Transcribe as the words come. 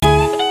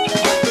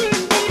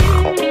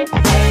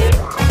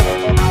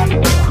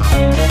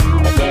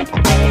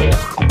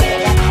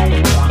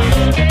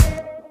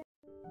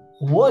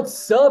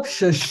What's up,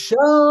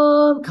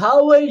 Shashank?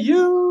 How are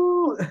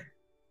you?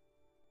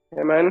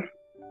 Hey man.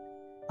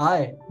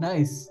 Hi,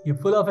 nice. You're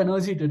full of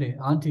energy today,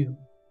 aren't you?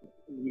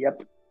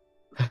 Yep.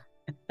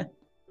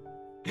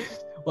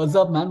 What's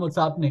up, man? What's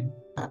happening?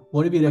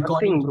 What are we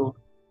recording Nothing, today?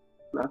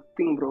 bro.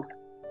 Nothing, bro.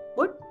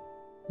 What?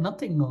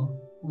 Nothing, no.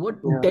 What?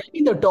 Yeah. Tell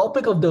me the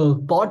topic of the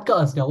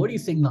podcast. What are you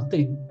saying?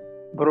 Nothing.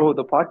 Bro,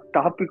 the part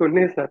topic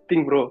only is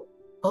nothing, bro.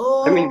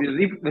 Oh, We'll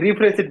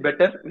rephrase it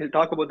better. We'll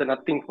talk about the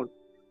nothing phone.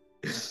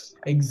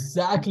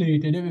 exactly.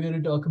 Today we're going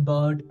to talk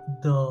about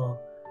the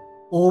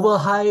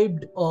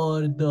overhyped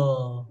or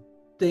the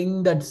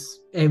thing that's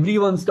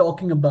everyone's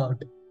talking about,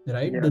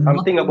 right? Yeah. The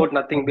Something nothing. about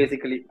nothing,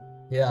 basically.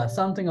 Yeah,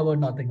 something about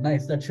nothing.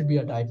 Nice. That should be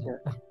a title.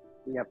 Yeah.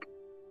 Yep.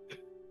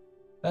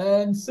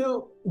 And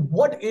so,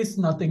 what is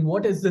nothing?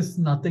 What is this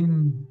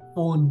nothing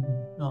phone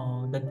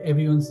that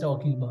everyone's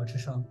talking about,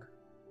 Shashank?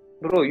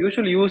 Bro,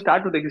 usually you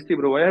start with the history,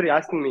 bro. Why are you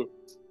asking me?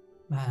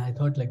 Man, I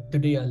thought like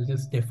today I'll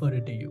just defer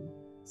it to you.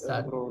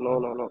 Sad. Bro,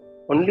 no.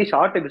 Only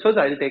short episodes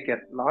I'll take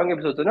care. Long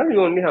episodes, no,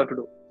 you only have to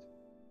do.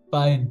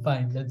 Fine,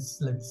 fine. Let's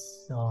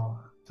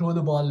throw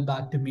the ball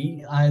back to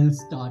me. I'll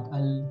start.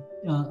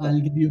 Yeah. I'll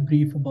give you a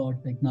brief about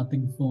like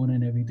nothing phone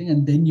and everything,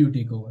 and then you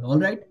take over. All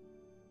right?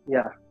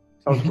 Yeah.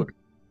 Sounds good.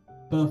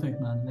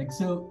 Perfect, man. Like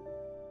so,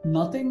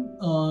 nothing.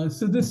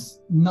 So this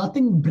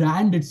nothing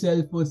brand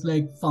itself was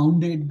like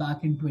founded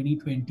back in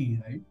 2020,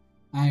 right?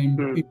 And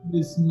Hmm. it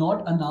was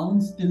not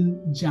announced till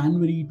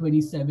January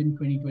 27,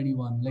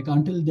 2021. Like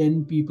until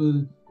then,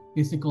 people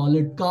used to call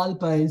it Carl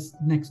Pai's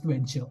next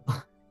venture.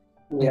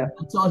 Like Yeah.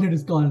 that's all it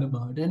is called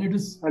about. And it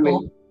is I all,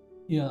 mean,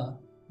 yeah,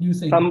 you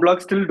some saying,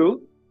 blogs still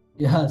do.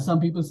 yeah, some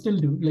people still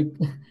do. Like,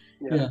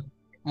 Yeah. yeah,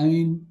 I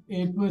mean,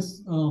 it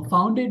was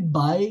founded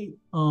by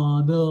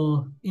the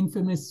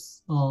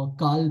infamous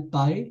Carl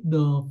Pei,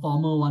 the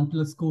former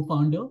OnePlus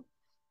co-founder,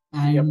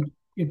 Yep. and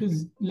it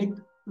is like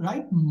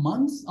right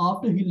months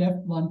after he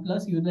left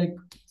OnePlus, he was like,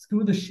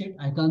 "Screw the shit!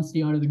 I can't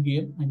stay out of the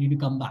game. I need to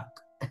come back."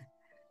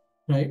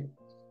 Right?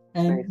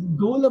 And Nice. the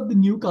goal of the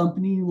new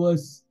company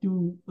was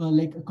to,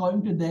 like,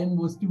 according to them,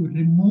 was to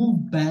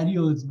remove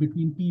barriers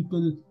between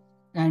people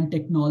and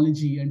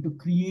technology and to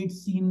create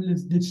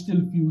seamless digital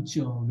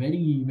future.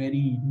 Very,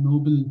 very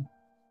noble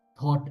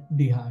thought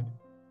they had,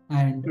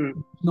 and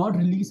Hmm. not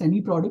release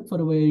any product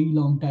for a very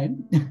long time.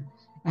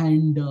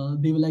 And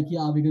they were like,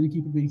 "Yeah, we're going to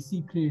keep it very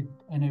secret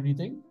and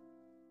everything."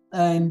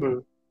 And Hmm.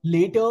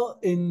 later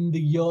in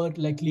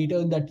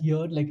that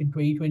year, like in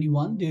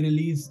 2021, they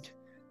released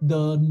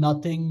the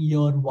Nothing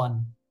Year One.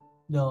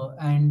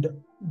 And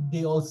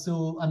they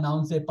also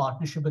announced their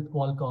partnership with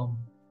Qualcomm,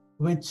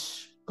 which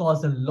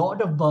caused a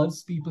lot of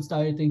buzz. People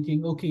started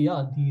thinking, okay,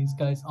 yeah, these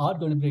guys are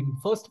going to bring.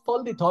 First of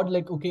all, they thought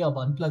like, okay, a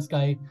OnePlus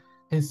guy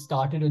has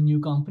started a new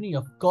company.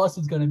 Of course,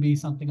 it's going to be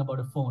something about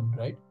a phone,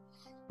 right?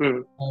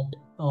 Hmm.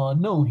 But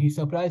no, he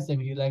surprised them.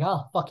 He's like,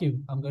 fuck you.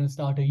 I'm going to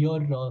start a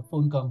your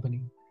phone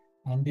company.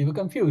 And they were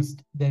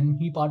confused. Then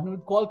he partnered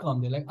with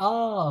Qualcomm. They're like,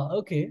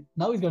 okay.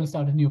 Now he's going to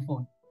start a new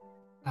phone.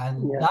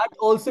 And Yeah. that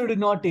also did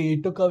not take,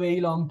 it took a very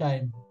long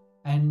time.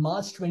 And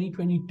March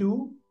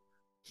 2022,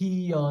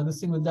 this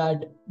thing was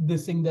that,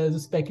 there's a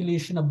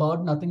speculation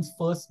about Nothing's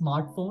first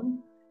smartphone.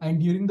 And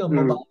during the Hmm.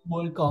 Mobile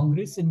World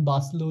Congress in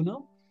Barcelona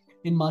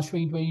in March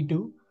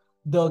 2022,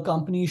 the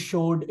company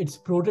showed its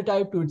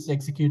prototype to its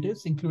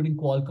executives, including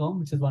Qualcomm,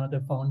 which is one of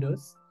their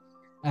founders.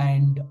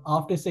 And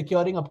after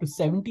securing up to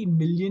 70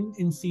 million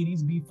in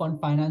Series B fund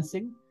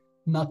financing,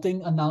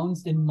 Nothing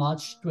announced in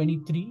March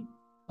 23.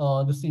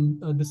 This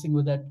thing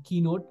with that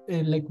keynote,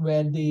 like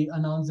where they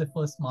announced their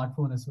first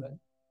smartphone as well.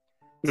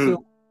 Hmm.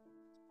 So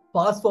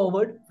fast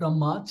forward from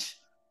March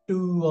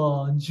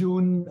to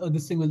June.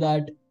 This thing was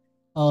that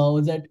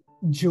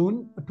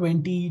June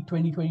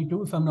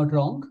 2022, if I'm not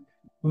wrong,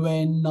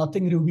 when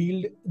Nothing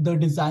revealed the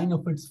design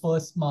of its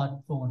first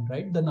smartphone,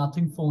 right? The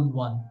Nothing Phone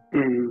 1.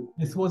 Hmm.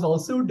 This was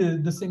also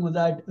this thing was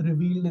that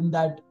revealed in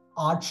that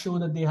art show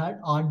that they had,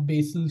 Art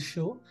Basel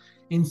show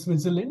in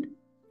Switzerland.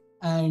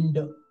 And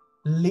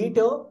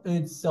later,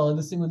 it's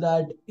this thing was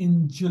that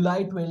in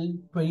July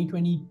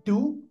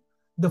 2022,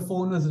 the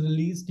phone was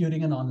released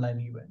during an online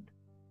event.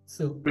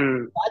 So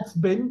Hmm. that's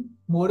been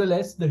more or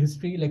less the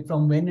history, like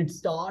from when it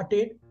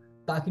started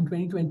back in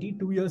 2020,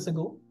 2 years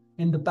ago,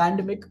 in the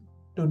pandemic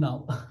to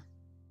now.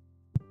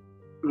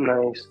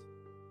 Nice.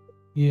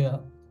 Yeah.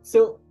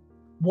 So,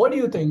 what do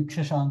you think,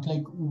 Shashank?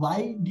 Like,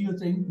 why do you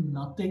think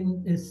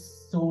Nothing is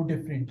so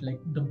different? Like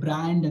the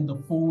brand and the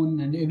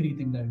phone and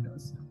everything that it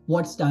does.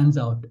 What stands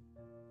out?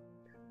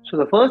 So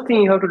the first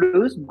thing you have to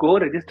do is go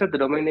register the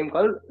domain name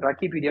called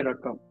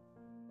Rakipedia.com.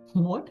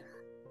 What?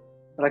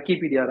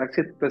 Rakipedia,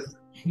 Rakshit plus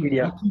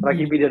Pedia, Wikipedia.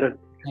 Rakipedia.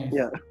 Nice.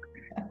 Yeah.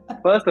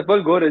 First of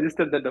all, go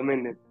register the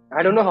domain name.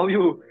 I don't know how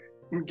you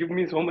give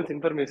me so much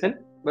information,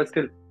 but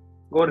still,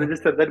 go Yeah.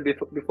 register that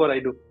before I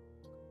do.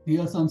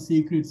 Here are some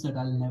secrets that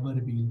I'll never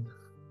reveal.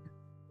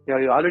 Yeah,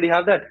 you already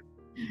have that.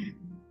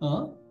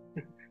 Huh?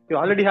 You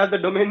already have the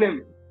domain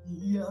name.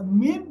 Yeah,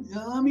 maybe.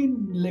 I mean,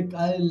 like,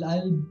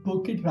 I'll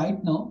book it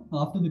right now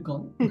after the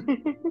call.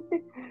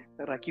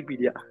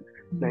 Rakipedia.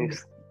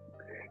 Nice.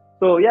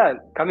 So yeah,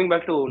 coming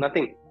back to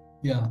nothing.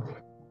 Yeah.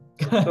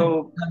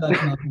 So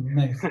That's nothing.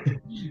 Nice.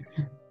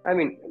 I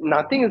mean,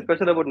 nothing is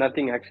special about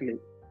nothing actually.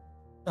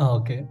 Oh,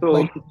 okay.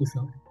 Why So do you say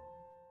so?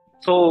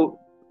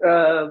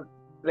 so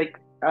like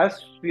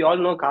as we all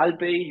know,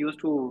 Calpe used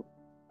to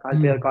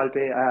Calpe or Hmm.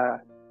 Calpe.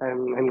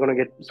 I'm gonna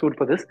get sued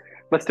for this,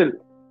 but still,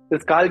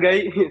 this Cal guy.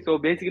 So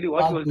basically,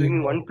 what he was doing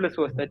in Okay. OnePlus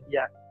was that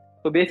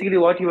So basically,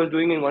 what he was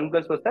doing in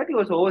OnePlus was that he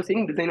was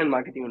overseeing design and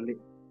marketing only.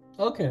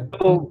 Okay.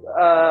 Hmm.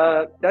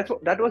 So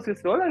that was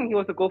his role, and he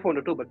was the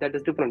co-founder too. But that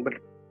is different. But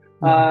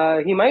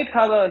Yeah. he might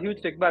have a huge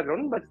tech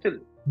background, but still,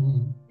 Hmm.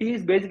 he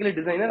is basically a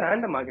designer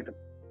and a marketer.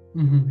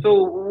 Hmm. So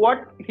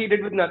what he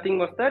did with nothing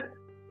was that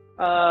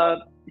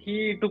he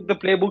took the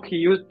playbook he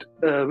used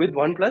with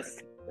OnePlus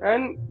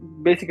and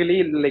basically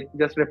like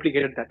just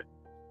replicated that.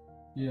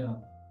 Yeah.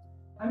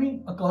 I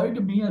mean, according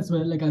to me as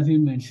well, like as you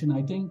mentioned,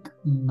 I think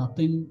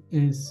nothing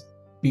is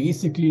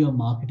basically a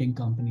marketing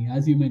company.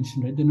 As you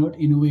mentioned, right? They're not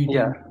Yeah, innovating,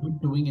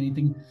 not doing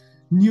anything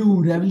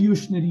new,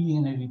 revolutionary,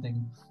 and everything.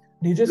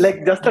 They just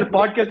like just our operate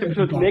podcast like a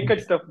episodes, company.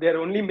 naked stuff. They're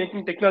only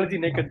making technology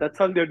naked. That's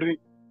all they're doing.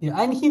 Yeah,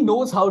 and he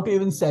knows how to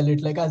even sell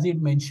it, like as you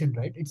mentioned,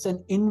 right? It's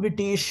an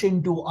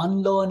invitation to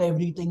unlearn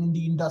everything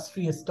the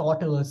industry has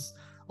taught us,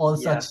 all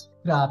Yeah. such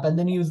crap. And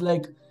then he was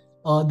like,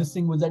 this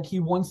thing was that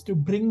he wants to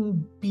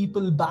bring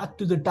people back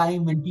to the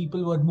time when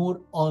people were more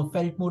or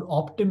felt more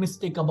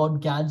optimistic about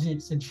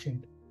gadgets and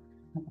shit,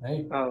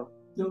 right? Oh,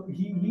 So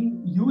he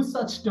used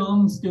such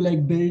terms to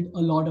like build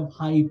a lot of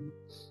hype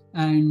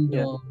and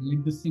yeah.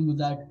 like this thing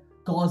that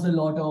cause a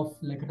lot of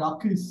like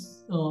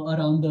ruckus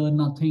around the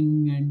nothing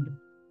and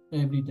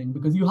everything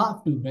because you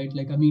have to, right?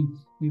 Like I mean,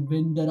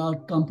 when there are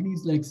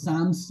companies like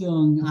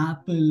Samsung,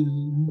 Apple,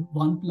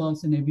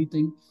 OnePlus, and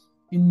everything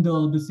in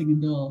the this thing in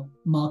the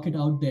market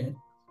out there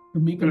to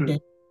make a Hmm.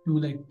 dent to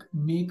like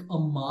make a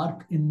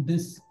mark in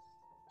this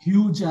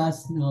huge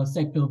ass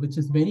sector which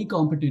is very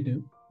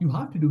competitive, you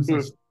have to do Hmm.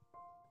 such.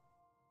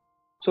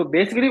 So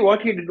basically,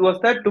 what he did was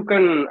that took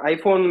an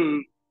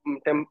iPhone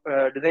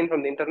design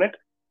from the internet,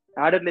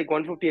 added like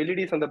 150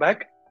 LEDs on the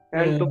back,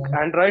 and took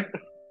Yeah, Android,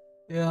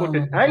 yeah, put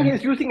it. And man.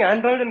 he's using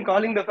Android and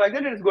calling the fact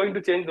that it is going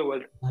to change the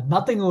world.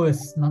 Nothing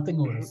OS, nothing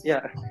OS.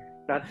 Yeah,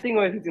 nothing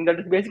OS is in that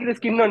is basically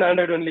skin on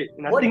Android only.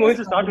 What Nothing is OS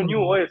is not a nothing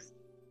new OS? OS.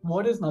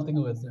 What is nothing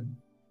OS then?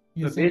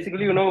 You're So saying,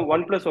 basically,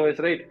 OnePlus OS,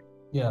 right?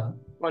 yeah.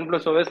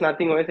 OnePlus OS,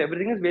 nothing OS,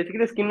 everything is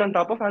basically skin on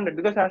top of Android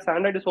because as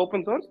Android is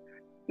open source,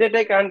 they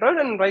take Android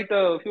and write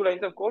a few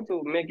lines of code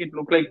to make it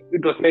look like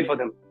it was made for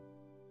them.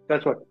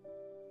 That's what.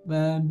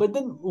 But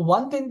then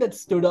one thing that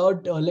stood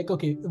out, like,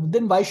 okay,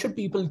 then why should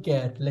people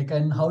care? Like,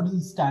 and how does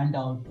it stand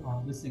out?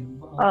 This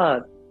thing. Ah,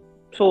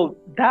 so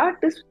that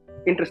is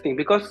interesting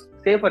because,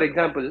 say, for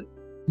example,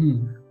 Hmm.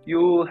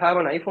 you have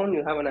an iPhone,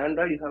 you have an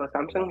Android, you have a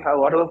Samsung, you have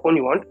whatever phone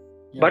you want,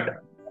 but Yeah.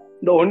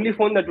 the only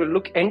phone that will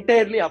look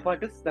entirely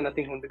apart is the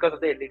nothing phone because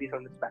of the LEDs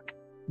on its back.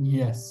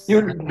 Yes.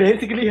 You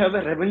basically have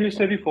a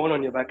revolutionary phone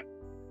on your back.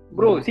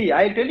 Bro, Yeah. see,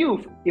 I'll tell you,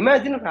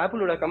 imagine if Apple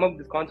would have come up with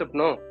this concept,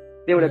 no?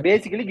 They would Yeah. have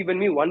basically given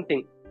me one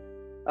thing.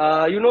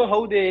 You know how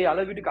they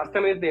allow you to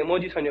customize the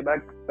emojis on your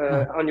back,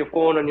 on your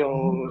phone, on your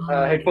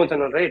headphones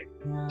and all, right?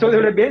 So they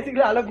would have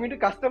basically allowed me to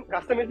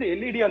customize the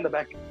LED on the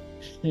back.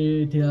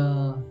 Shit,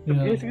 yeah. So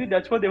Yeah. basically,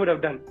 that's what they would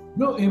have done.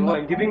 No, Bro,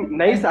 I'm giving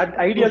nice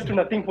ideas to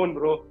nothing phone,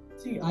 bro.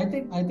 See, I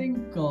think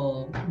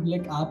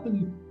like Apple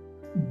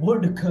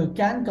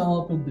can come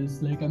up with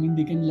this. Like, I mean,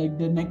 they can like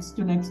the next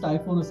to next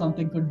iPhone or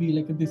something could be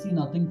like if they see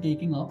nothing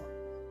taking up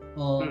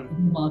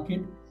in the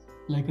market.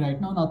 Like right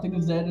now, nothing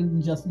is there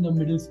in just in the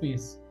middle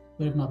space.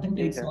 But if nothing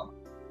takes Yeah. up,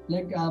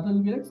 like Apple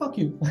will be like, fuck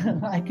you,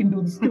 I can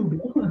do this too,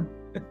 bro.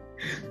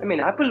 I mean,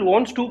 Apple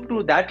won't stoop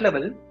to that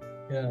level.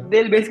 Yeah.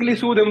 They'll basically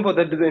sue them for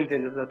the design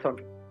changes. That's all.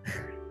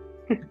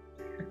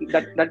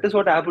 that is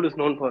what Apple is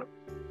known for.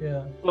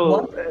 Yeah. So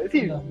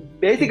see, Yeah.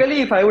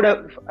 basically, if I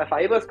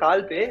was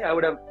Calpe, I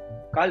would have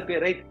Calpe,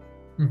 right?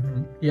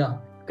 Mm-hmm. Yeah.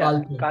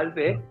 Calpe.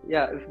 Calpe.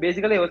 Yeah. If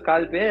basically, I was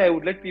Calpe, I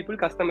would let people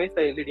customize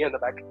the LED on the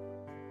back.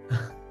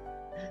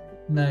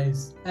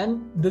 Nice.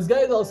 And this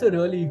guy is also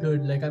really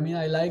good. Like, I mean,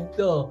 I like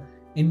the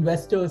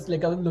investors.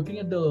 Like, I was looking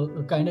at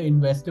the kind of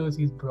investors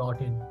he's brought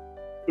in.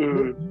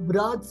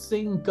 Yuvraj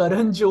Singh,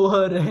 Karan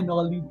Johar, and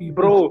all these people.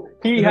 Bro,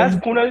 he has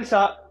Kunal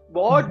Shah.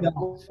 What? Yeah.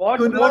 What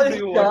Kunal more do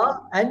you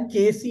want? and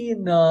Casey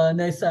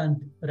Neistat,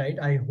 right?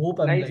 I hope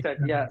I'm Neistat,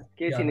 yeah.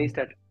 Casey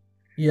Neistat.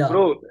 Yeah.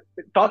 Bro,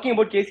 talking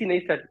about Casey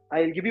Neistat,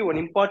 I'll give you one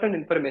important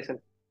information.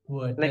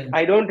 What? Like,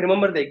 I don't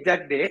remember the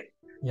exact date,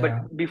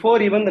 but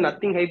before even the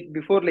nothing hype,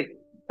 before like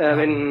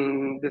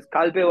when this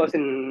Calpe was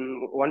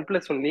in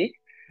OnePlus only,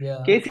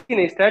 Casey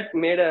Neistat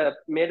made a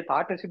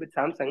partnership with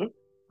Samsung,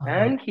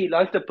 and he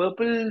launched a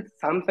purple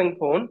Samsung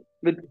phone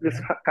with this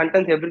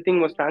contents. Everything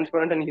was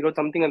transparent, and he wrote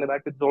something on the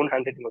back with his own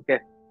handwriting. Okay.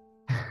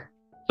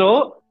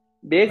 So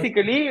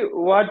basically,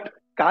 what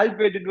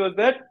Calpe did was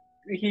that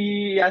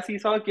as he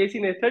saw Casey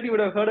Neistat, he would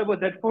have heard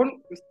about that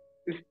phone,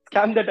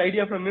 scammed that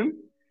idea from him,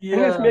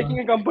 and he's making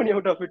a company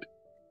out of it.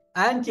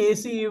 And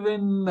Casey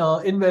even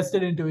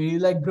invested into it.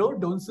 He's like, bro,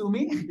 don't sue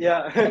me.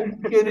 Yeah. I'm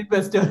an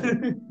investor.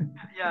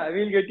 Yeah,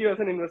 we'll get you as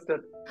an investor.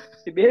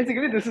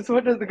 Basically, this is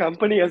what the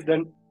company has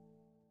done.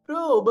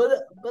 Bro,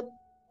 but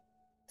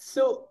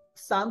so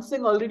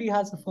Samsung already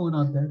has a phone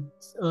on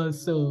there.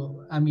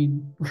 So I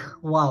mean,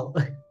 wow.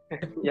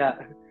 Yeah.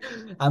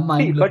 I'm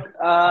mind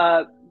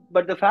blown.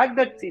 But the fact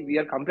that we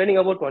are complaining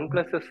about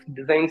OnePlus's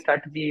design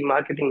strategy,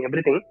 marketing,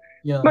 everything.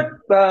 Yeah. But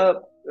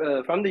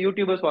from the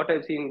YouTubers, what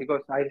I've seen,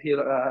 because I feel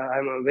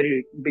I'm a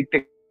very big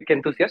tech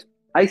enthusiast,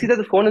 I see that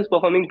the phone is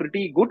performing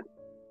pretty good.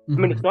 I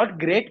mean, it's not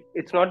great.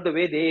 It's not the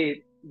way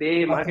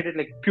they market it,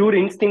 like pure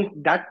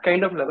instinct, that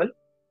kind of level.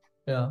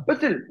 Yeah. But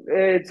still,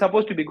 it's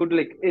supposed to be good.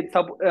 Like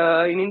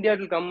in India, it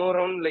will come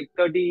around like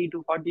 30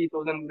 to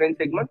 40,000 range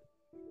segment,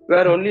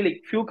 where only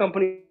like few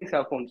companies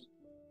have phones.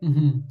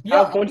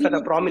 Yeah, Have phones that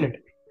are prominent.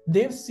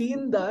 They've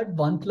seen that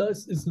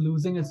OnePlus is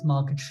losing its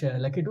market share.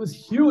 Like it was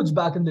huge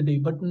back in the day,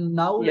 but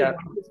now like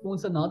OnePlus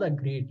phones are not that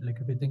great. Like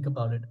if you think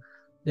about it,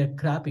 they're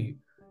crappy,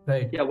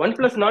 right? Yeah,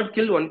 OnePlus not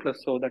killed OnePlus,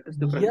 so that is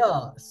different.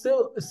 Yeah,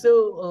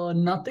 so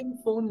Nothing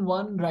Phone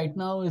 1 right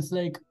now is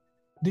like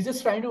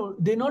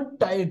they're not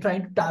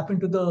trying to tap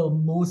into the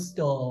most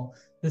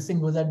this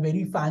thing was that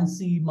very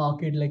fancy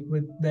market like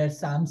with where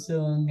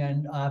Samsung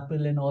and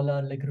Apple and all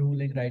are like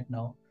ruling right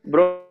now.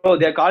 Bro,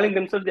 they are calling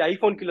themselves the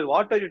iPhone killer.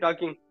 What are you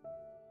talking?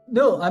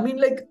 No, I mean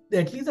like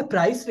at least the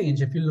price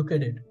range. If you look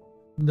at it,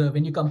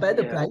 when you compare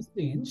the price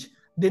range,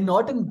 they're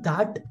not in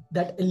that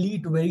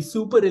elite, very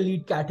super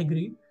elite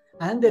category,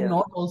 and they're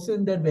not also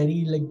in that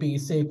very like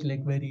basic,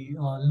 like very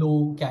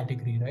low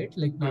category, right?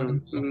 Like not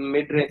in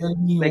mid-range,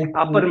 like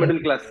upper middle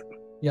class.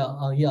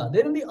 Yeah,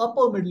 they're in the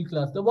upper middle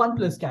class, the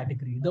OnePlus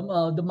category.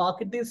 The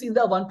market they've seen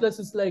that OnePlus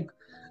is like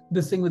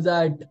this thing with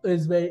that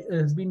has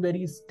been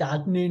very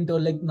stagnant or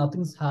like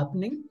nothing's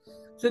happening.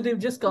 So they've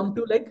just come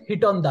to like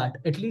hit on that,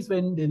 at least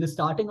when they're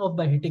starting off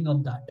by hitting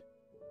on that.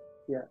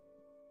 Yeah.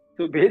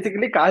 So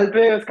basically,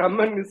 Kalpe has come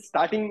and is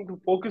starting to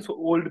focus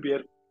old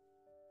beer.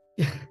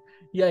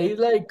 Yeah, he's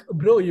like,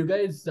 bro, you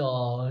guys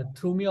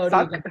threw me out.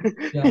 Suck.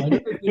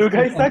 You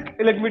guys suck.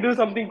 Let me do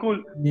something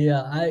cool.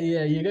 Yeah,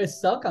 you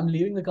guys suck. I'm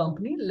leaving the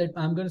company.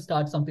 I'm going to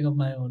start something of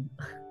my own.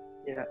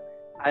 Yeah,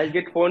 I'll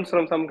get phones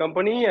from some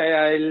company.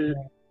 I'll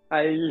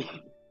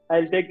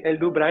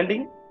do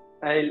branding.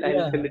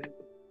 I'll sell it.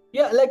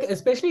 Yeah, like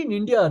especially in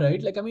India,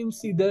 right? Like I mean,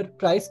 see, their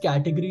price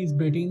category is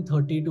between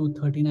 30 to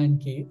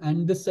 39K,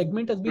 and this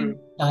segment has been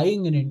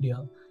dying in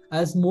India,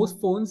 as most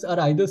phones are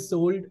either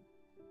sold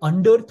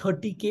under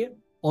 30K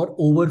or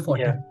over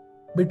 40. Yeah.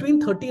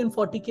 Between 30 and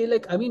 40K,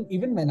 like I mean,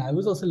 even when I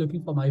was also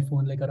looking for my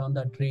phone, like around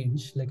that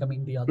range, like I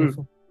mean, the other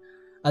phone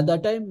at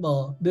that time,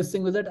 this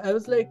thing was that I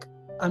was like,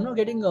 I'm not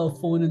getting a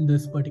phone in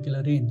this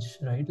particular range,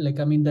 right? Like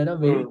I mean, there are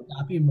very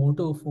crappy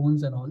Moto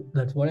phones and all.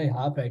 That's what I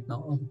have right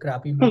now, a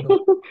crappy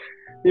Moto.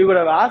 You could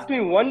have asked me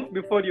once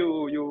before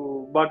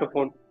you bought a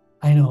phone.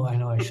 I know,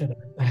 I should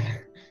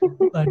have.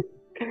 But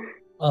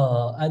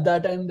at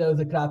that time, there was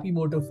a crappy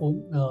Moto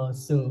phone.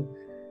 So,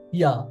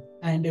 yeah.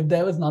 And if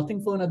there was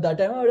nothing phone at that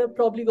time, I would have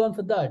probably gone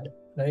for that,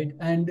 right?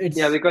 And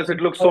it's because it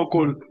looks so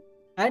cool.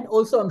 And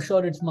also, I'm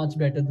sure it's much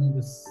better than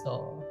this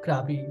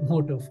crappy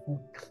Moto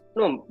phone.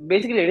 No,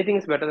 basically anything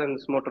is better than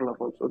this Motorola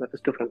phone, so that is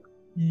different.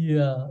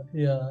 Yeah.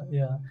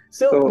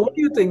 So what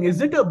do you think?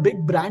 Is it a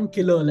big brand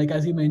killer? Like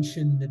as you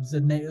mentioned,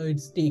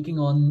 it's taking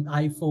on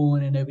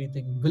iPhone and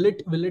everything. Will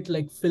it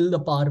like fill the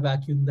power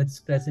vacuum that's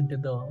present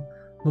in the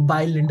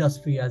mobile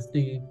industry, as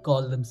they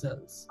call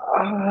themselves?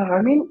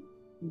 I mean,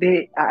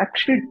 they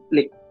actually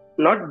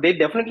they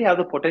definitely have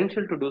the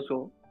potential to do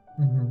so.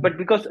 But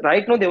because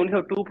right now they only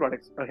have two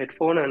products, a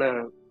headphone and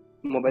a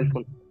mobile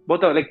phone.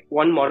 Both are like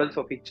one models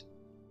of each.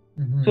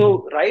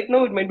 So right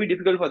now it might be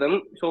difficult for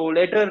them. So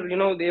later,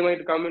 they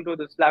might come into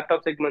this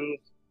laptop segment.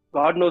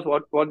 God knows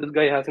what this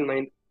guy has in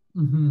mind.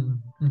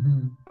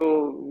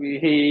 So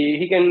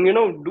he can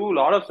do a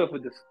lot of stuff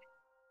with this.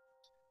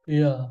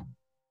 Yeah.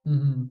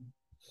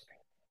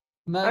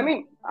 I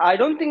mean, I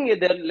don't think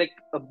they're like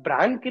a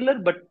brand killer,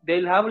 but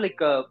they'll have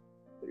like a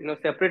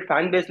separate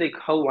fan base, like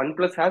how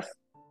OnePlus has.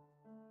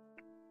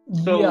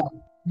 So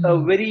a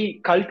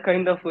very cult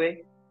kind of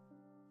way.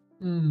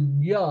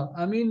 Yeah,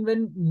 I mean,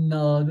 when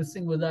this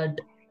thing was that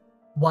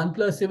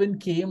OnePlus even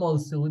came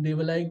also, they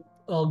were like,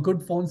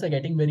 good phones are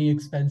getting very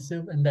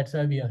expensive, and that's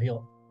why we are here.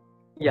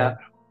 Yeah,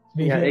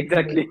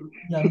 exactly.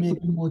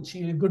 Making more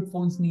cheap. Good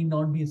phones need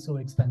not be so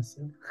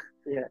expensive.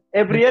 Yeah,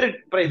 every year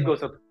price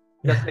goes up,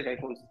 just like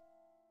iPhones.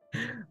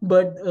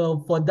 But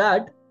for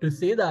that, to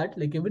say that,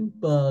 like even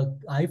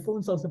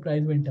iPhones also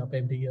price went up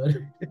every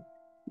year.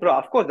 Bro,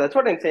 of course, that's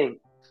what I'm saying.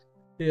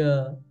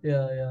 Yeah.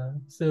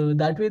 So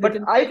that way but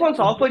iPhones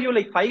offer you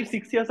like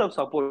 5-6 years of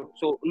support.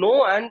 So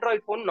no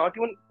Android phone, not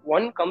even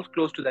one comes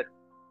close to that.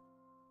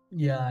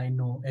 Yeah, I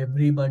know.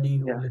 Everybody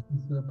who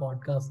listens to the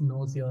podcast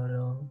knows you're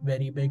a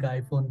very big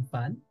iPhone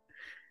fan.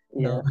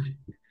 Yeah.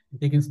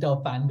 They can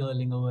stop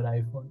fangirling over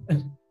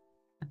iPhone.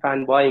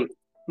 Fanboying.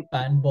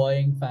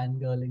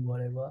 Fangirling,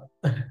 whatever.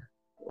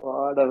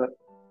 Whatever.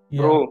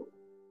 Yeah. Bro,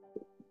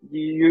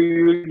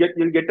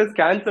 you'll get us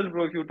cancelled,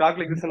 bro, if you talk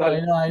like this and all.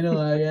 I know.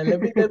 Let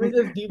me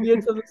just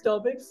deviate from this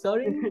topic.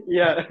 Sorry.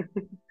 Yeah.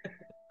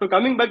 So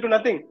coming back to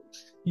nothing.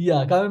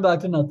 Yeah, coming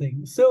back to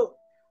nothing. So,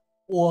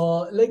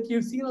 like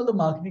you've seen all the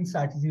marketing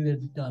strategies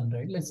that you've done,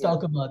 right? Let's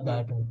talk about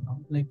that right now.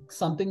 Like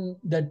something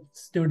that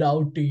stood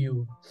out to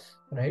you,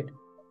 right?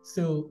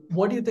 So,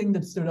 what do you think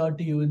that stood out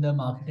to you in the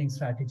marketing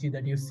strategy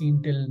that you've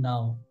seen till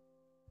now?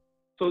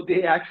 So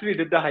they actually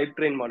did the hype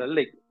train model,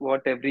 like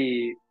what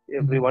every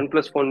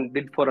OnePlus phone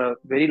did for a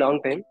very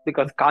long time,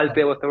 because Carl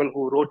Pei was the one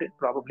who wrote it,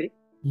 probably.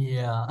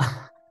 Yeah.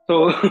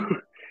 So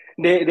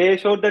they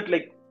showed that,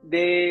 like,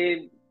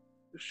 they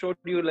showed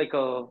you like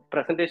a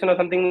presentation or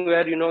something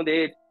where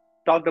they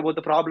talked about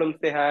the problems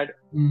they had,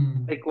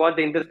 like what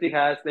the industry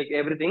has, like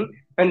everything,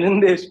 and then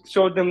they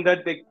showed them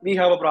that we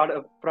have a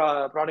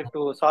product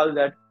to solve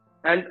that.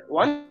 And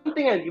one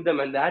thing I'll give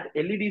them, and that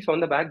LEDs on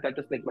the back, that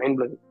is like mind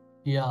blowing.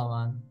 Yeah,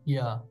 man.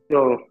 Yeah.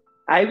 So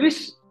I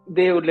wish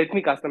they would let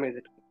me customize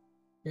it.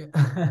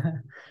 Yeah.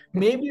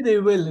 Maybe they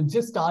will. It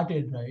just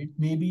started, right?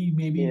 Maybe.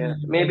 Yeah,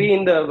 maybe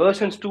in the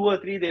versions 2 or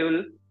 3 they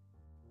will.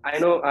 I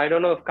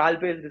don't know if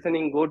Kalpe is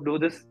listening. Go do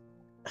this.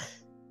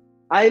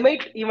 I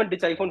might even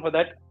ditch iPhone for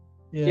that.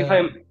 If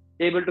I'm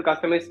able to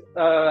customize.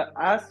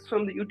 As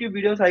from the YouTube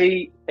videos,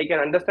 I can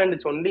understand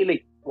it's only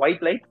like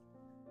white light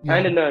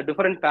and in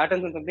different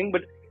patterns and something.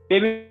 But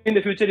maybe in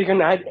the future you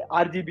can add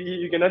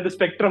RGB, you can add the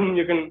spectrum,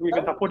 you can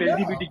support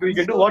LGBTQ, you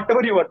can do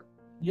whatever you want.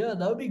 Yeah,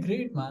 that would be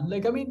great, man.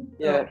 Like, I mean,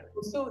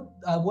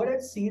 what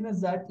I've seen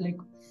is that like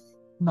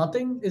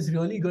nothing is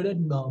really good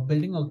at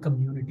building a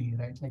community,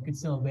 right? Like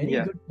it's a very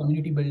good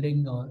community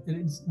building.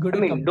 It's good. I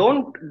mean,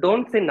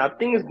 don't say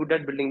nothing is good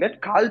at building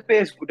that.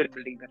 Kalpe is good at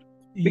building that,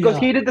 because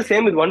he did the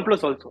same with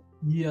OnePlus also.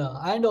 Yeah,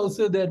 and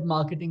also that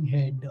marketing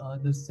head,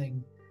 this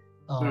thing,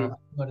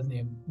 what his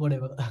name,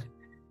 whatever.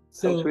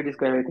 Some Swedish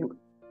guy, I think.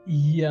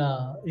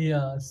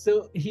 Yeah.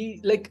 So he,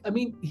 like, I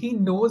mean, he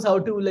knows how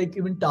to like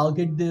even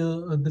target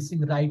this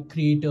thing, right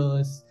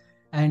creators,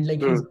 and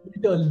like he's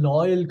built a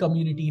loyal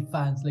community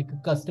fans, like a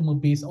customer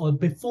base, or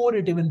before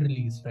it even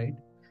released, right?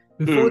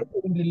 Before it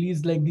even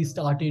released, like they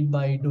started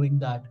by doing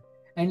that,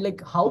 and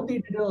like how they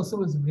did it also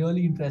was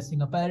really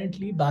interesting.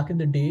 Apparently, back in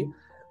the day,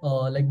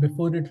 like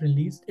before it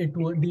released, they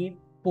put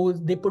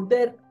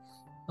their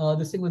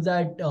this thing was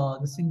that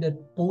this thing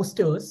that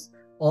posters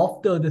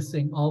of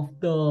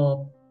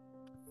the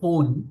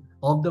phone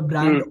of the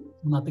brand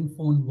Nothing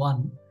Phone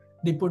 1,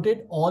 they put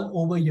it all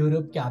over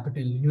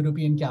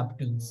European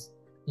capitals.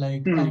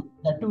 Like, and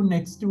that too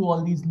next to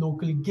all these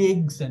local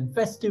gigs and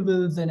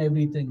festivals and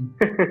everything.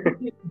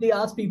 They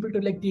asked people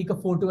to like take a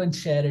photo and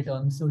share it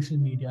on social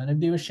media. And if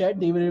they were shared,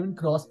 they were even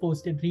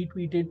cross-posted,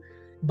 retweeted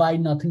by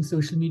Nothing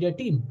social media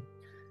team.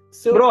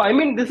 So, bro, I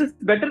mean, this is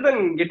better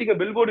than getting a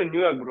billboard in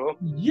New York, bro.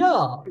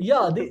 Yeah.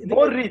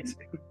 More reach.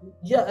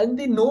 Yeah, and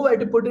they know where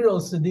to put it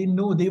also. They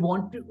know they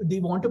want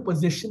to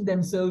position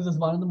themselves as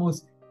one of the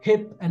most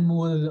hip and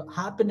more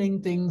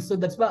happening things. So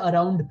that's why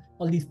around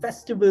all these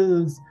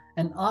festivals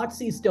and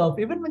artsy stuff,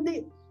 even when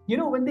they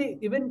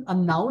even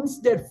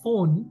announce their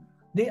phone,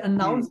 they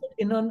announce it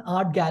in an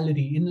art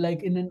gallery, in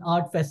an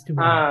art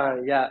festival.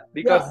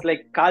 Because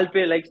like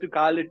Kalpe likes to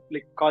call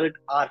it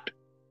art.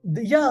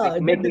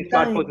 Making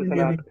smart poses and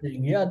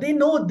everything. Yeah, they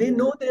know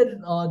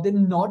they're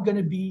not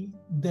gonna be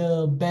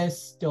the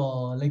best,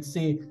 like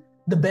say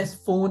the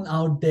best phone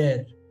out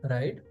there,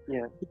 right?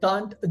 Yeah,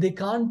 they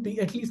can't be,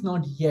 at least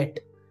not yet.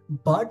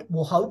 But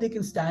how they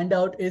can stand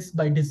out is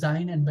by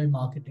design and by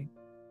marketing.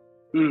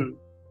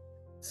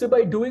 So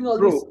by doing all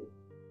this,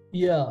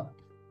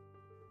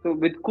 So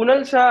with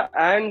Kunal Shah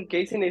and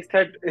Casey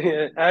Neistat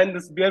and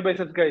this beer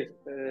biceps guy,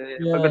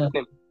 forgot his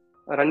name,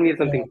 Ranveer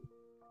something.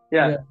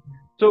 Yeah.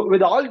 So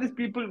with all these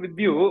people with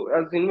you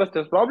as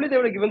investors, probably they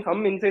would have given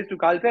some insights to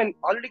Kalpe, and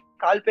already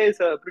Kalpe is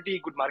a pretty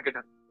good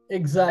marketer.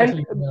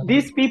 Exactly. And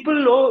these people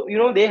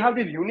know, they have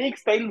this unique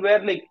style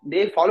where like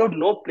they followed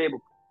no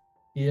playbook.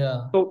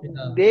 So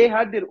they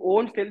had their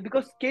own style,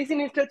 because Casey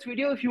Neistat's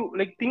video, if you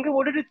like think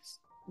about it,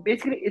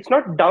 it's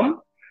not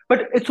dumb,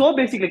 but it's so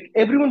basic. Like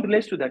everyone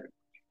relates to that.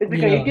 It's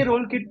like an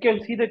 8-year-old kid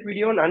can see that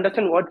video and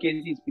understand what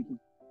Casey is speaking.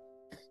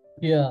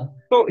 Yeah.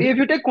 So if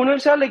you take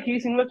Kunal Shah, like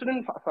he's invested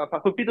in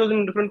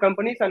 50,000 different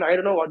companies, and I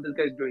don't know what this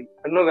guy is doing.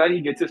 I don't know where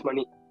he gets his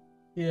money.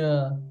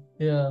 Yeah.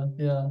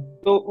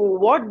 So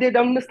what they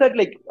done is that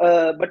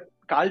but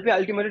Kalpe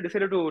ultimately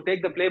decided to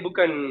take the playbook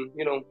and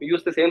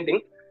use the same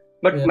thing.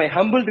 But my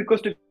humble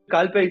request to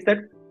Kalpe is that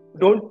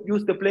don't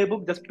use the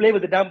playbook, just play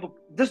with the damn book.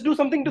 Just do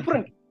something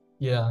different.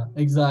 Yeah,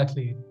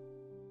 exactly.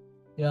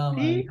 Yeah,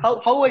 see man.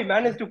 how I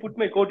managed to put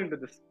my quote into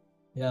this.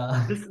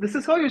 Yeah. This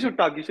is how you should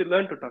talk. You should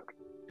learn to talk.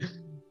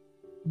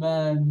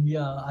 Man,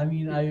 yeah. I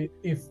mean,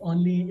 if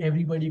only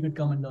everybody could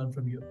come and learn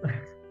from you.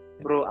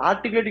 Bro,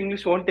 articulate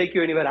English won't take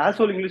you anywhere.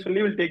 Asshole English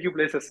only will take you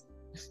places.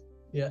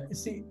 Yeah,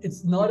 see,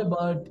 it's not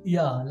about,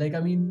 like, I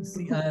mean,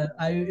 see,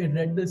 I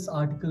read this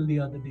article the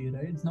other day,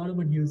 right? It's not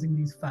about using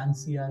these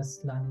fancy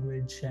ass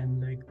language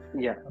and like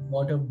a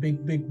lot of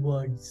big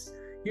words.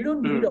 You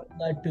don't need all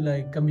that to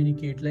like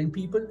communicate. Like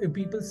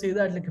people say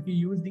that like if you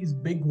use these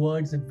big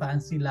words and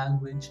fancy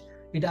language,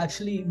 it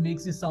actually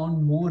makes you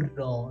sound more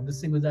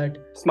this thing with that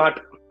smart,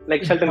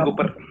 like Sheldon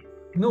Cooper.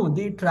 No,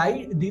 they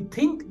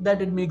think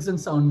that it makes them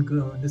sound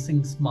this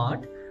thing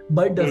smart,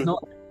 but it does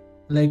not.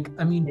 Like,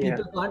 I mean,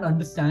 people can't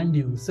understand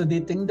you, so they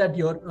think that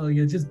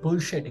you're just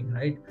bullshitting,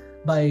 right?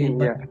 By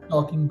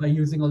talking, by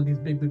using all these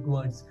big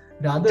words.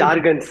 Rather,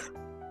 jargons.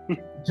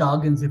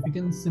 If you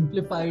can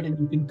simplify it and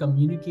you can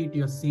communicate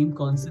your same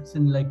concepts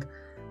in like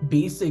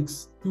basic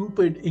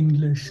stupid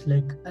English,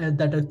 like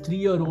that a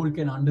 3-year-old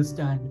can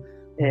understand.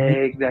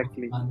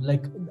 Exactly.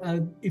 Like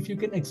if you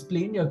can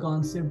explain your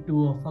concept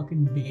to a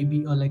fucking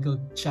baby or like a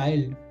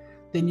child,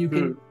 then you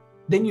can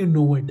then you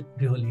know it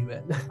really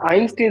well.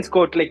 Einstein's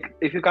quote, like,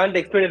 if you can't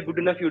explain it good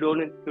enough, you don't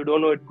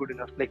know it good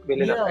enough, like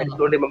well enough. I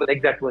don't remember the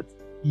exact words.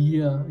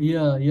 Yeah.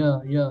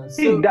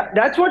 See,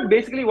 that's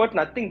what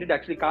Nothing did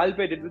actually. Carl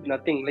Pei did with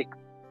Nothing. Like,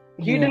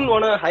 he didn't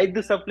want to hype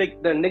this up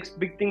like the next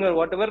big thing or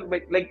whatever,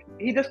 but like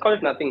he just called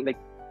it Nothing. Like,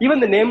 even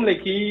the name,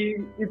 like,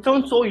 it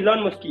sounds so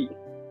Elon Musk-y.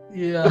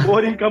 Yeah. The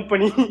boring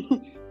company.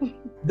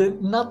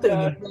 Nothing,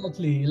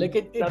 exactly. Like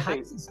it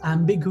has this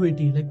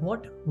ambiguity. Like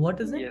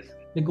what is it? Yes.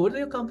 Like, go to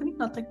your company?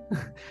 Nothing.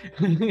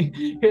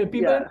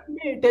 People,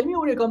 hey, tell me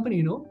about your company,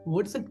 you know?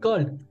 What's it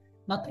called?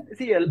 Nothing.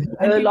 See, a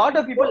lot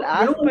of people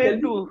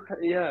aspire to,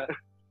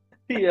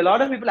 See, a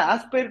lot of people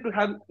aspire to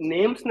have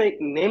names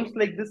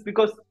like this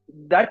because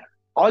that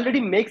already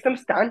makes them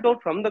stand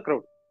out from the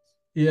crowd.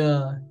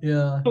 Yeah.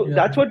 So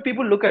that's what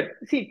people look at.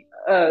 See,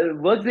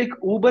 words like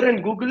Uber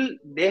and Google,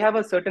 they have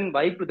a certain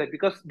vibe to that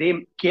because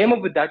they came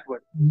up with that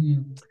word.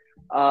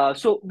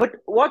 But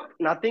what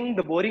Nothing,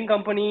 the boring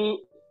company,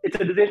 it's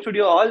a design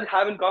studio, all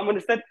have in common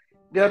is that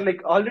they are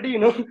like already,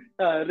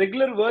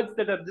 regular words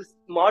that are just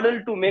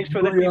modeled to make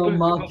sure that people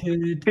market.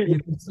 You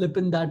can slip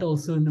in that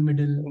also in the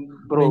middle.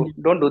 Bro,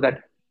 don't do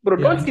that. Bro,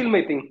 don't steal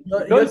my thing.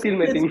 Don't steal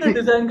my thing. It's a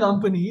design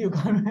company. You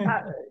can't.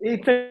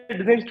 It's a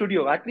design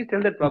studio. At least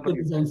tell that properly.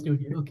 It's a design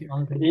studio. Okay,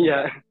 all right.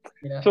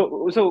 Yeah.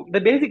 So the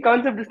basic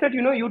concept is that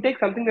you take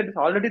something that is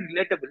already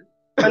relatable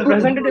and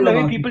present it in a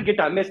way people get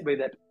amazed by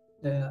that.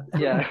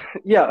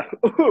 Yeah.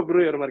 Oh,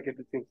 bro, your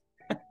marketing thing.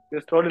 You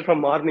stole it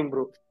from morning,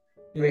 bro.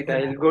 Wait,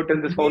 I'll go tell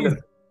this founder.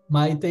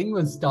 My thing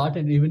was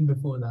started even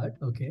before that.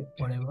 Okay,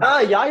 whatever.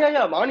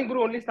 Yeah. Morning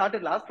Brew only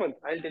started last month.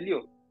 I'll tell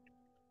you.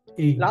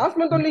 Last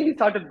month only he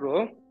started,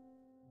 bro.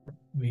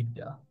 Wait.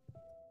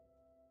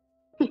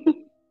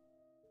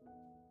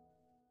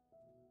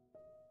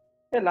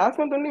 Last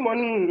month only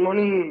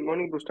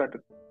morning Brew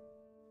started.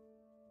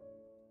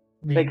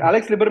 Like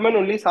Alex Liberman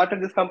only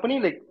started this company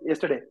like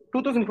yesterday.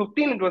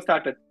 2015 it was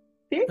started.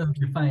 See?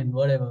 Okay, fine,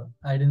 whatever.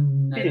 I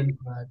didn't know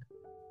that.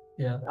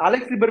 Yeah.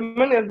 Alex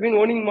Liberman has been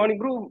owning Morning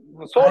Brew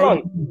for so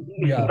long.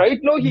 Yeah. Right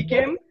now he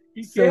came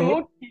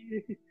out.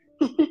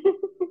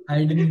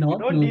 I did not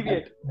don't know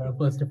deviate. That,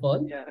 first of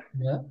all.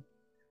 Yeah.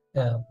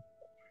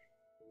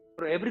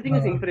 Bro, everything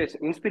is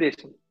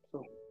inspiration.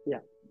 So yeah.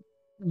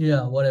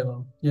 Yeah,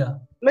 whatever. Yeah.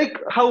 Like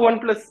how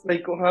OnePlus,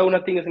 like how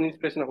Nothing is an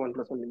inspiration of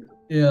OnePlus only.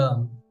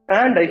 Yeah.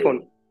 And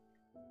iPhone.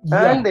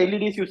 Yeah. And the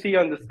LEDs you see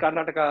on this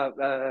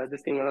Karnataka,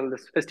 this thing on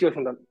this festivals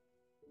and all.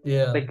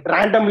 Yeah. Like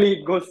randomly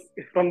it goes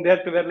from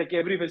there to where, like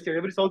every festival,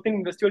 every South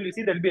Indian festival you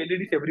see, there'll be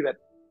LEDs everywhere.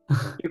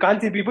 You can't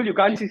see people, you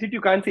can't see it,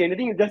 you can't see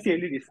anything, you just see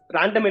LEDs.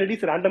 Random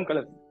LEDs, random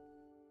colors.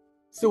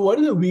 So what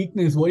are the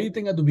weaknesses? What do you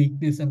think are the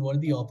weaknesses and what are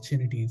the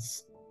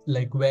opportunities?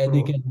 Like where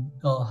they can,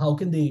 how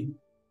can they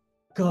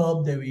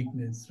curb their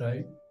weakness,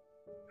 right?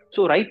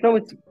 So right now,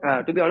 it's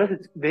to be honest,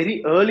 it's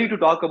very early to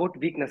talk about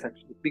weakness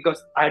actually,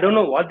 because I don't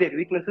know what their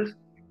weakness is.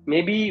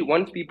 Maybe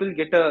once people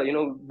get a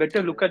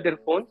better look at their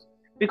phones,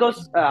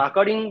 because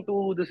according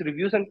to this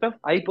reviews and stuff,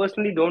 I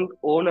personally don't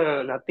own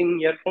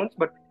Nothing earphones,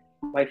 but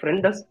my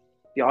friend does.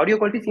 The audio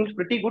quality seems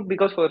pretty good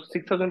because for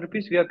 6,000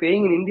 rupees we are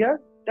paying in India,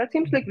 that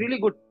seems like really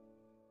good.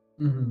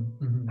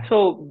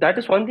 So that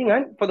is one thing.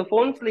 And for the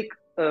phones, like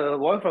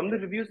from the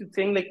reviews, it's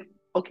saying like,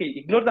 okay,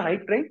 ignore the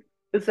hype train.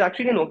 This is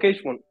actually an okay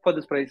phone for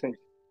this price range.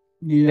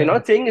 Yeah. They're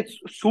not saying it's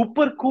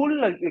super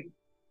cool, like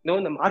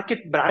the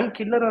market brand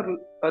killer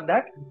or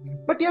that.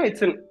 But yeah,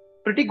 it's a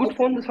pretty good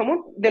phone to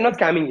someone. They're not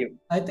scamming you.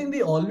 I think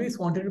they always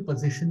wanted to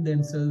position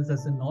themselves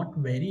as a not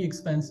very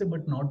expensive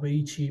but not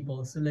very cheap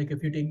also. Like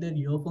if you take their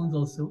earphones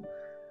also,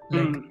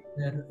 like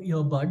their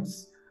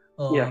earbuds,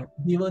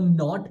 they were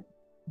not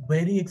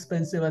very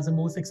expensive as the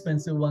most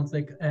expensive ones,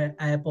 like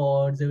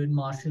AirPods, even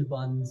Marshall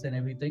ones and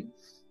everything.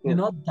 They're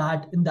not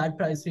that in that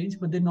price range,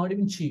 but they're not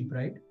even cheap,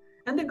 right?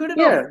 And they're good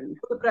enough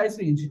for the price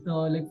range.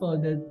 Like for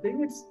the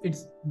thing,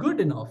 it's good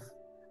enough,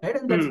 right?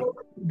 And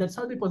that's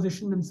how they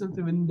position themselves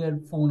within their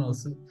phone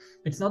also.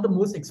 It's not the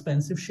most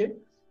expensive shit.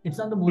 It's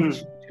not the most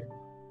cheap shit.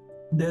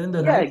 They're in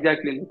the right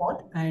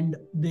spot, and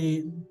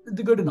they're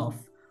good enough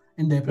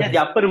in their price. Yeah,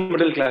 the upper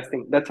middle class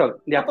thing. That's all.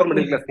 The upper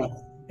middle class thing.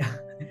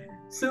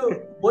 So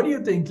what do you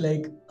think,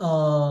 like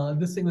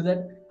this thing was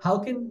that how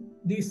can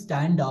they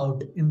stand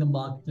out in the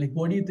market? Like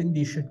what do you think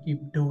they should keep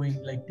doing,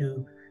 like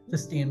to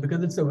sustain,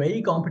 because it's a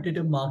very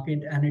competitive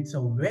market and it's a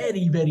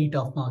very, very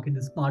tough market,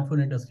 the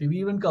smartphone industry. We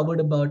even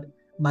covered about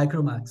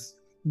Micromax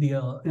in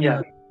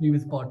our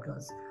previous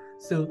podcast.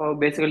 So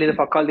basically the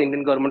fuck all the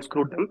Indian government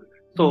screwed them.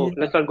 So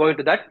let's not go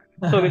into that.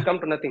 So we'll come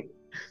to nothing.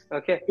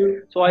 Okay.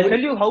 So I'll tell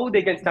you how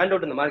they can stand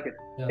out in the market.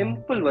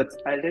 Simple words.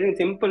 I'll tell you in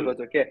simple words.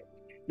 Okay.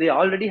 They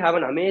already have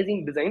an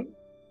amazing design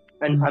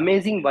and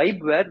amazing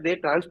vibe where they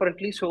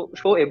transparently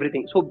show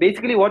everything. So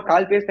basically, what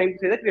Carl is trying to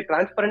say that we're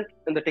transparent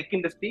in the tech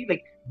industry.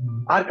 Like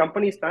our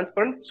company is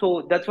transparent,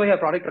 so that's why our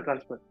product are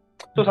transparent.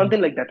 So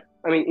something like that.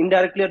 I mean,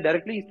 indirectly or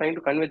directly, he's trying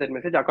to convey that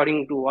message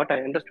according to what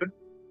I understood.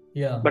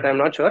 Yeah. But I'm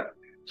not sure.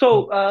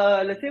 So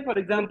let's say, for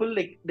example,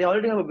 like they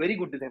already have a very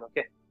good design.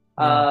 Okay.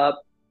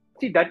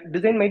 See, that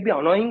design might be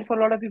annoying for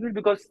a lot of people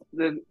because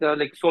there are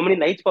like so many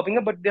lights popping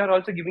up, but they are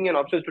also giving an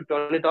option to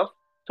turn it off.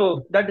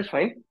 So that is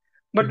fine.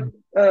 But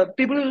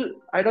people,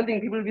 I don't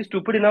think people will be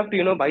stupid enough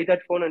to buy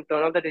that phone and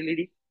turn off that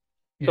LED.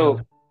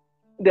 So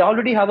they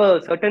already have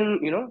a certain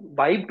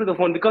vibe to the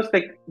phone, because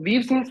like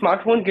we've seen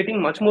smartphones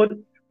getting much more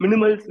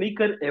minimal,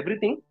 sleeker,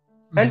 everything,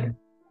 and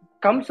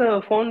comes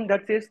a phone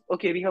that says,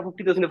 okay, we have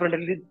 50,000 different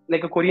LEDs,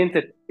 like a Korean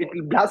set. It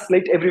will blast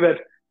light everywhere.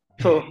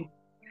 So,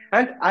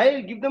 and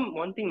I'll give them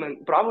one thing,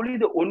 man. Probably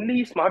the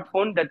only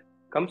smartphone that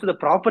comes with a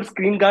proper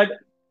screen guard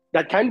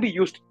that can be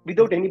used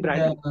without any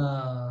branding.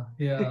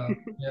 Yeah.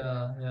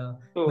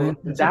 So Man,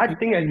 that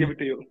thing I'll give it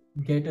to you.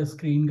 Get a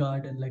screen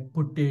guard and like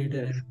put it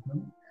and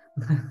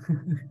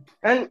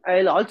and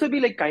I'll also be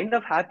like kind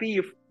of happy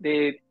if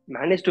they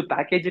manage to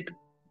package it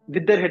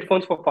with their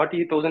headphones for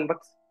 40,000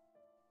 bucks.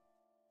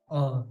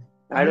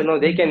 I don't know.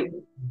 They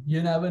can.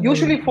 You never know.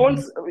 Usually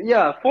phones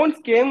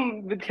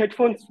came with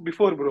headphones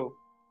before, bro.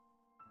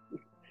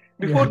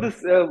 Before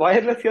this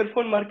wireless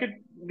earphone market,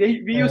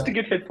 we used to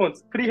get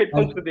headphones, free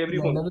headphones with every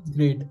phone. That was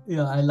great.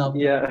 Yeah, I loved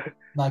it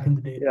back in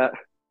the day. Yeah.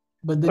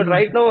 But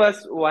right now,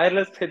 as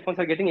wireless headphones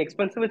are getting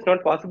expensive, it's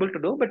not possible to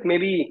do. But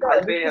maybe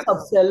it's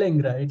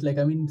upselling, right? Like,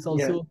 I mean, it's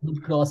also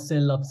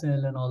cross-sell,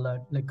 upsell, and all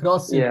that. Like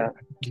cross-sell. Yeah.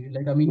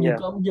 Like, I mean, you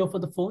come here for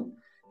the phone.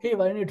 Hey,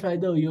 why don't you try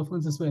the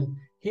earphones as well?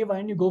 Hey, why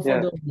don't you go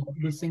for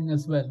this thing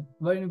as well?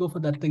 Why don't you go for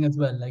that thing as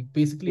well? Like,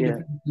 basically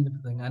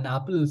different thing. And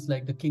Apple is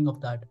like the king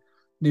of that.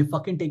 They've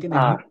fucking taken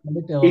every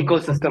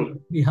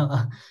ecosystem.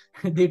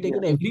 They've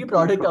taken every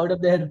product out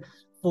of their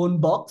phone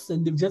box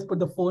and they've just put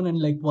the phone in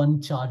like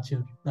one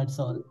charger. That's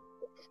all.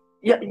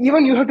 Yeah,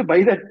 even you have to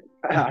buy that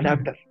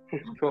adapter.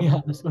 So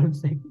that's what I'm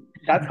saying.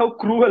 That's how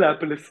cruel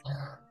Apple is.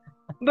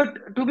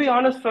 But to be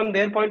honest, from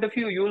their point of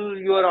view,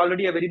 you are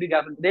already a very big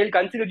Apple. They'll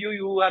consider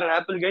you are an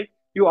Apple guy.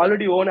 You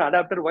already own an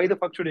adapter. Why the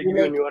fuck should I give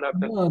you a new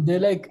adapter? No, they're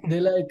like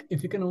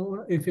if you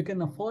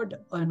can afford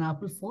an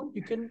Apple phone,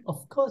 you can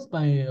of course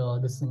buy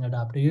this thing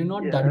adapter. You're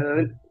not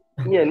done.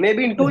 Yeah,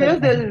 maybe in 2 years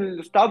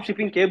they'll stop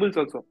shipping cables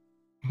also.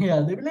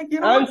 Yeah, they'll be like,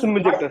 and SIM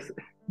injectors.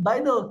 Buy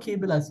the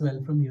cable as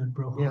well from here,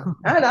 bro. Yeah.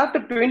 And after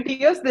 20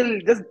 years, they'll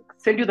just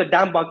send you the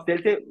damn box.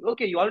 They'll say,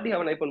 okay, you already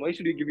have an iPhone. Why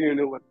should we give you a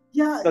new one?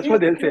 Yeah. That's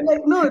what they'll say.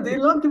 Like, no,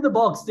 they'll not give the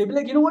box. They'll be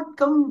like, you know what?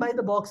 Come buy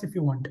the box if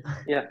you want.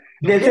 Yeah.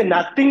 They'll say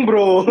nothing,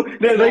 bro.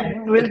 They'll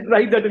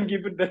write that and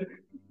keep it there.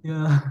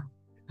 Yeah.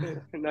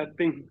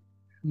 Nothing.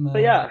 No. So,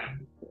 yeah.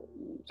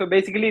 So,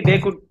 basically, they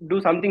could do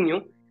something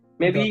new.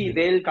 Maybe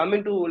they'll come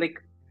into, like,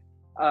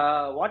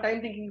 what I'm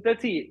thinking,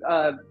 let's see,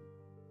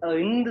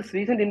 in this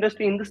recent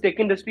industry, in this tech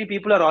industry,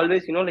 people are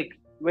always, like,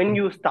 when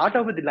you start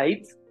off with the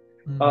lights,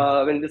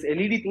 when this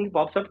LED thing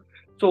pops up,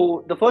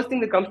 so the first thing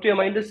that comes to your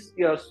mind is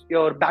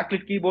your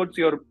backlit keyboards,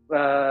 your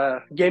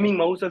gaming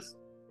mouses,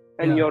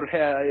 and your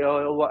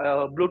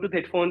Bluetooth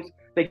headphones,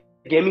 like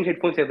gaming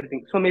headphones,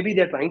 everything. So maybe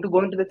they're trying to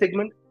go into the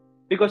segment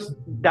because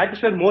that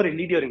is where more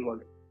LED are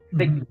involved.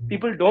 Like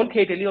people don't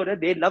hate LED over there;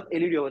 they love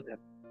LED over there.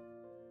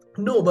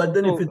 No, but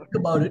then if you think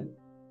about it,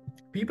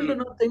 people do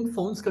not think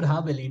phones could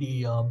have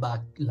LED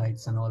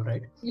backlights and all,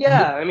 right?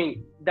 Yeah, I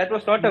mean, that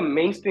was not a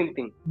mainstream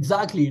thing.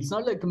 Exactly. It's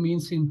not like a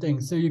mainstream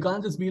thing. So you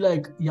can't just be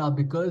like,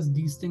 because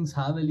these things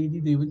have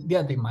LED,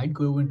 they might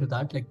go into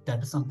that. Like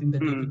that is something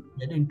that they can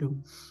get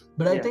into.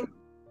 But I think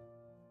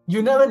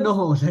you never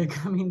know.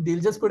 Like, I mean,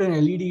 they'll just put an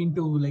LED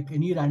into like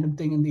any random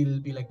thing and they'll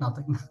be like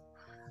nothing.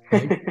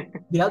 Right?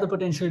 They have the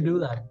potential to do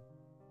that.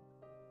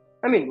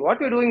 I mean, what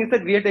we're doing is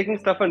that we are taking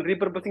stuff and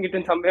repurposing it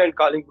in some way and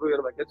calling through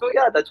your market. So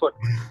yeah, that's what.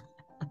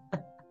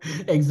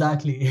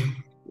 Exactly.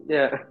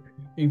 Yeah.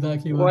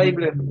 Exactly. Why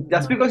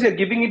just because you're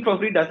giving it for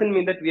free doesn't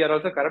mean that we are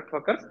also corrupt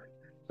fuckers.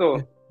 So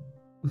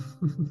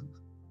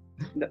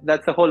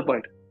that's the whole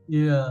point.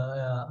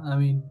 Yeah. I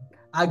mean,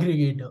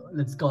 aggregator,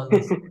 let's call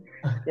this.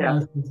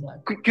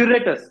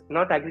 Curators,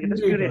 not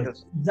aggregators,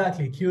 curators.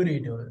 Exactly,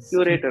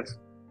 curators.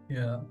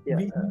 Yeah.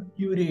 We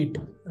curate,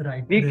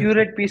 right? We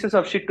curate pieces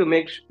of shit to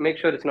make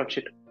sure it's not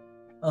shit.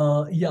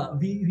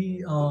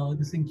 We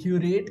this thing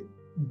curate.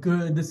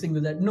 Good, this thing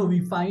with that. No, we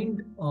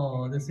find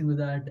this thing with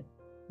that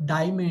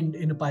diamond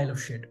in a pile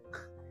of shit.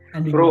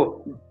 And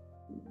bro,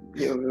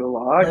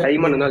 what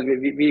diamond?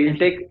 We'll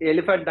take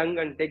elephant dung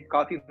and take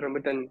coffee from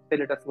it and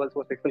sell it as world's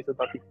most expensive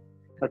coffee.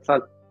 That's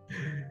all.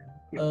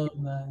 Oh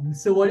man.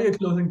 So what are your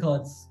closing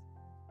thoughts?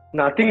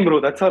 Nothing, bro.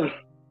 That's all.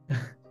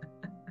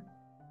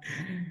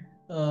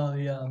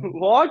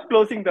 What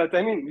closing thoughts?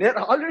 I mean, they're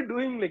already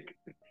doing like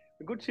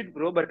good shit,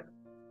 bro, but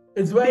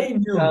it's very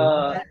new.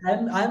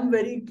 I'm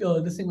very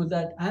this thing was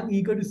that I'm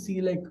eager to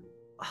see like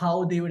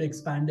how they would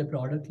expand their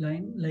product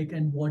line, like,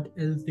 and what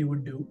else they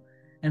would do,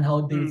 and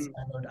how they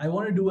stand out. I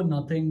want to do a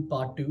Nothing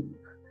part 2,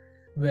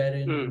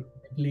 wherein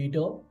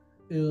later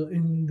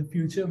in the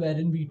future,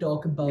 wherein we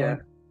talk about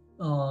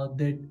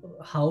that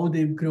how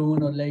they've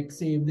grown, or like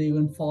say if they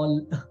even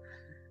fall,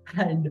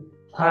 and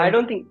how, I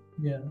don't think.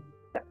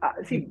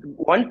 See,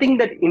 one thing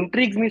that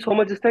intrigues me so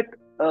much is that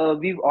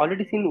we've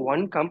already seen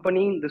one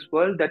company in this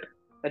world that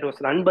was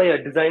run by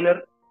a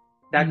designer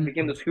that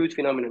became this huge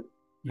phenomenon.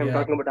 I'm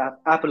talking about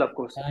Apple, of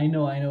course. I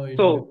know.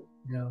 So,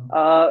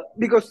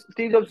 because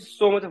Steve Jobs is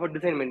so much of a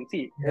designer.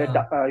 See,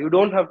 you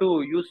don't have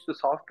to use the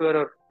software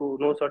or to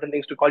know certain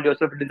things to call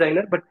yourself a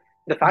designer, but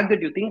the fact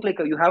that you think like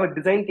you have a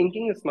design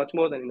thinking is much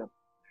more than enough.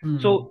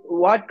 So,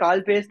 what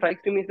Carl Pei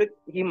strikes to me is that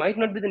he might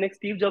not be the next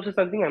Steve Jobs or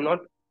something. I'm not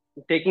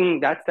taking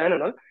that stand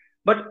and all,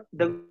 but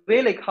the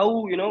way like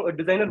how a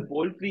designer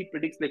boldly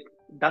predicts, like,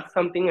 does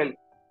something and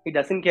he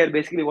doesn't care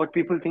basically what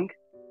people think.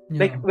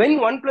 Like when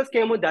OnePlus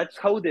came out, that's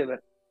how they were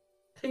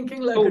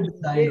thinking like a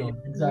designer.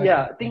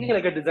 Exactly. Thinking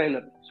like a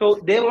designer. So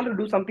they want to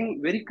do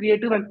something very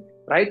creative, and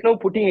right now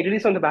putting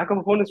LEDs on the back of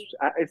a phone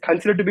is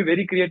considered to be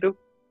very creative.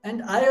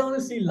 And I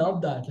honestly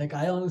love that. Like,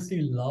 I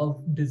honestly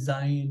love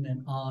design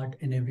and art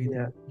and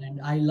everything.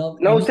 And I love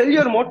now sell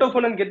your Moto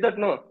phone and get that.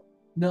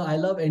 No, I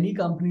love any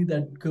company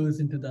that goes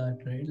into that,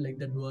 right? Like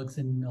that works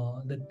in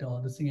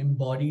this thing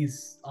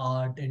embodies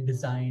art and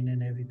design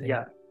and everything.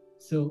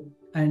 So,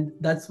 and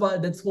that's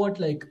what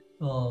like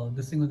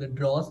this thing that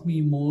draws me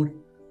more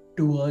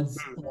towards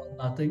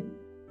Nothing.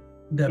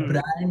 The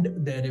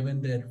brand, they're even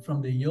there,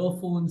 from the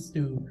earphones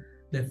to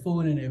their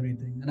phone and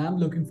everything. And I'm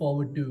looking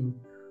forward to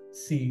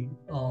see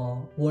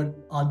what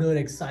other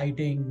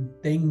exciting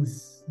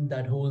things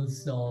that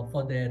holds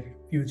for their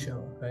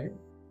future, right?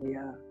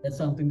 That's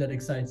something that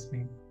excites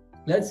me.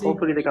 Let's see.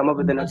 Hopefully they come up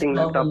with a Nothing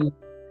laptop.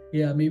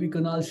 Maybe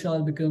Kunal Shah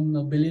will become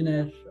a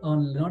billionaire,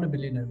 not a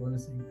billionaire,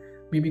 honestly.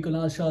 Maybe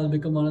Kunal Shah will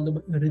become one of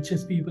the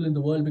richest people in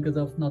the world because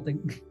of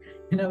Nothing.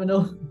 You never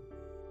know.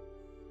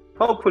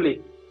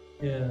 Hopefully.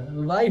 Yeah.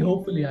 Why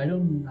hopefully? I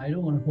don't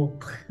want to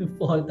hope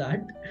for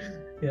that.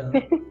 Yeah.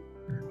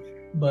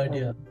 But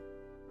yeah.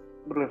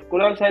 Bro, if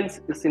Kunal Shah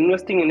is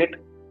investing in it,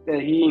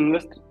 he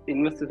invests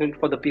in it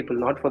for the people,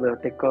 not for the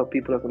tech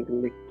people or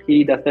something. Like,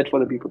 he does that for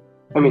the people.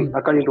 I mean,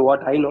 according to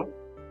what I know.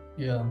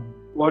 Yeah.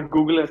 What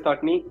Google has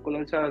taught me,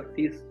 Kunal Shah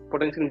sees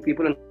potential in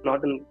people and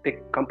not in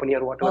tech company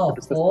or whatever. Oh,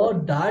 for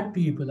that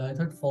people. I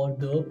thought for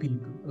the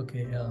people.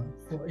 Okay,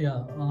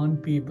 yeah. On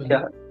people.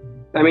 Yeah.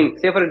 I mean,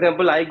 say for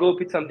example, I go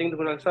pitch something to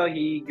Kunal Shah,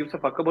 he gives a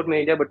fuck about my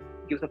idea, but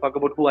gives a fuck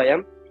about who I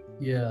am.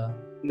 Yeah.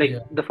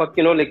 Like the fuck,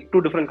 like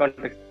two different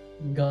contexts.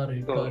 Got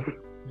it.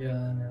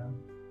 Yeah.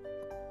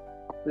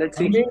 Let's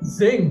see.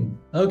 Amazing.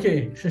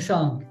 Okay,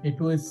 Shashank, it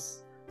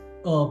was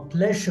a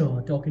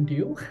pleasure talking to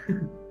you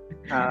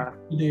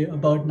today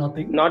about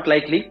Nothing. Not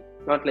likely.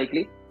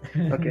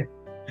 Okay.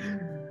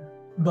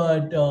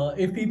 But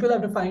if people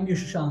have to find you,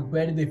 Shashank,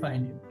 where did they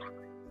find you?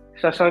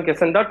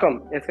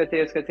 ShashankSN.com.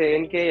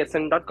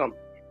 SKSN.com.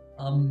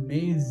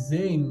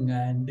 Amazing.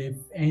 And if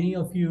any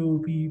of you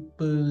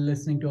people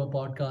listening to our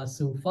podcast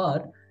so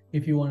far,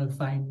 if you want to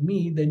find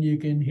me, then you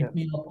can hit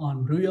me up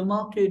on Ruya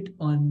Market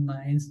on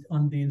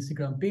the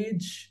Instagram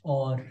page,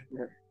 or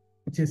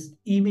just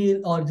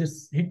email, or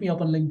just hit me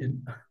up on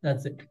LinkedIn.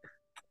 That's it.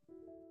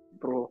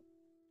 Bro,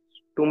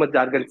 too much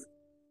jargons.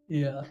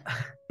 Yeah.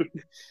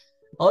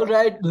 All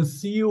right. We'll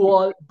see you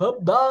all.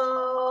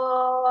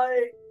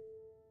 Bye-bye.